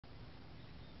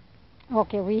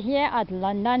Okay, we're here at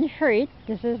London Street.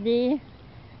 This is the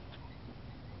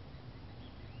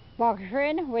box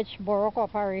drain which Borough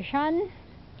Corporation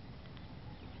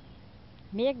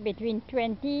make between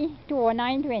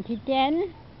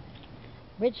 2009-2010,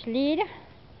 which lead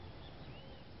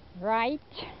right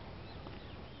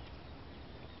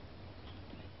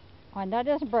under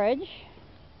this bridge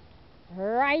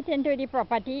right into the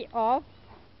property of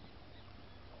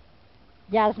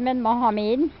Ashmead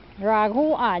Mohammed,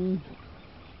 Raghu and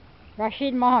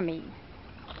Rashid Mohammed.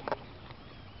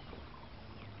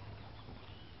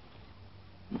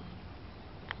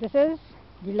 This is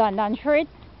the London Street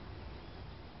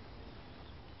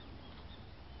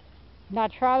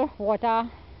Natural Water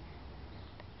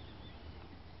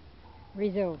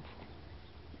Reserve.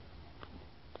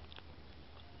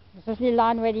 This is the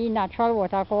land where the natural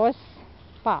water course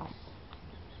pass.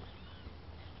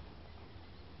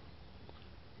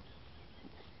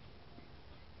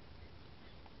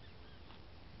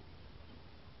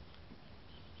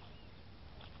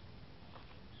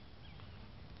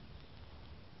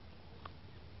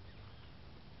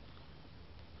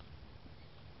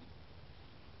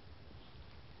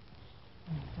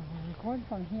 Record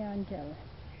from here until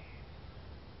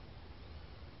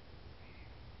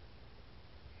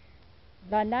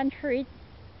London Street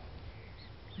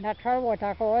Natural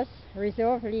Water Course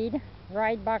Reserve lead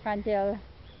right back until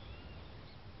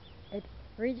it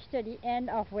reached to the end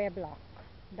of Way Block.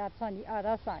 That's on the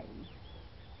other side.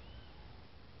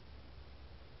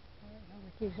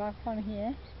 We take back from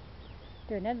here,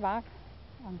 turn it back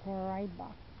and go right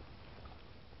back.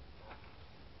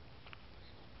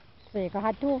 So you can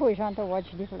have two versions to watch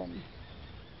the film.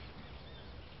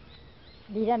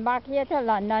 Leading back here to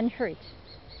London Street.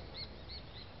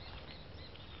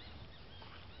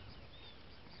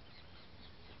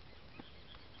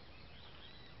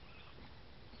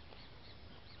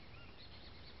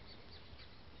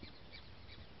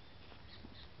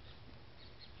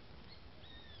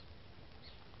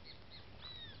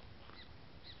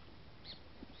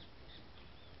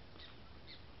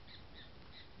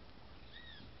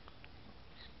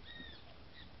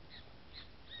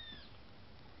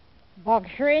 Box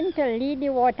drain to lead the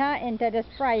water into this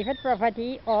private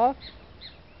property of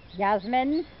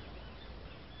Ashmead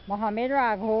Mohammed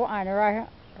Raghu and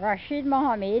Rashid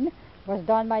Mohammed was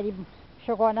done by the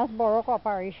Chaguanas Borough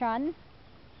Corporation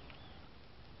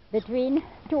between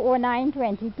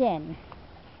 2009-2010.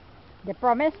 They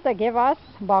promised to give us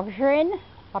box drain.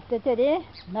 Up to today,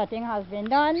 nothing has been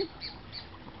done.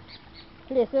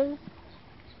 Places,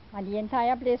 and the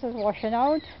entire place is washing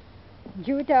out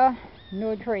due to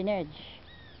no drainage.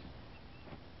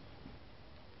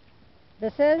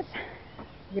 This is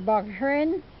the box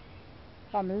drain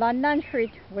from London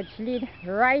Street, which lead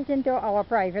right into our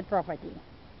private property.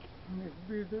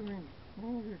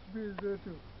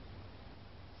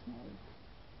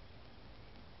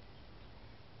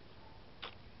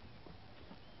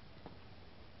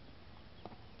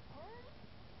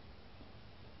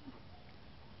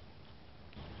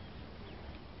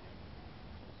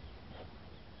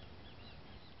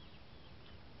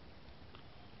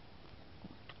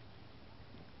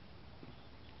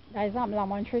 That is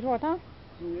Lamont Street water?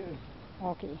 Yes.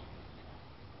 Okay.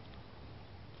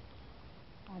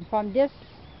 And from this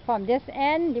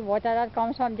end, the water that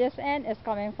comes from this end is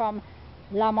coming from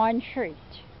Lamont Street.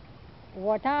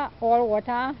 All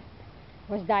water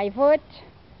was diverted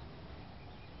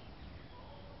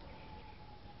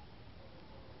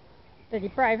to the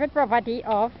private property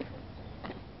of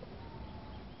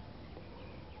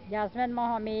Ashmead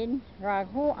Mohammed,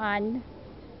 Raghu and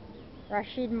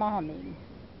Rashid Mohammed.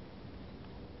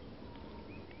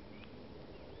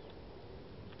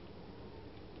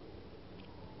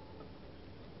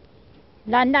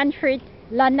 London Street,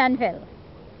 Londonville.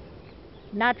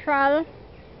 Natural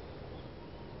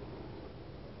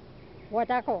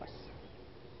water course.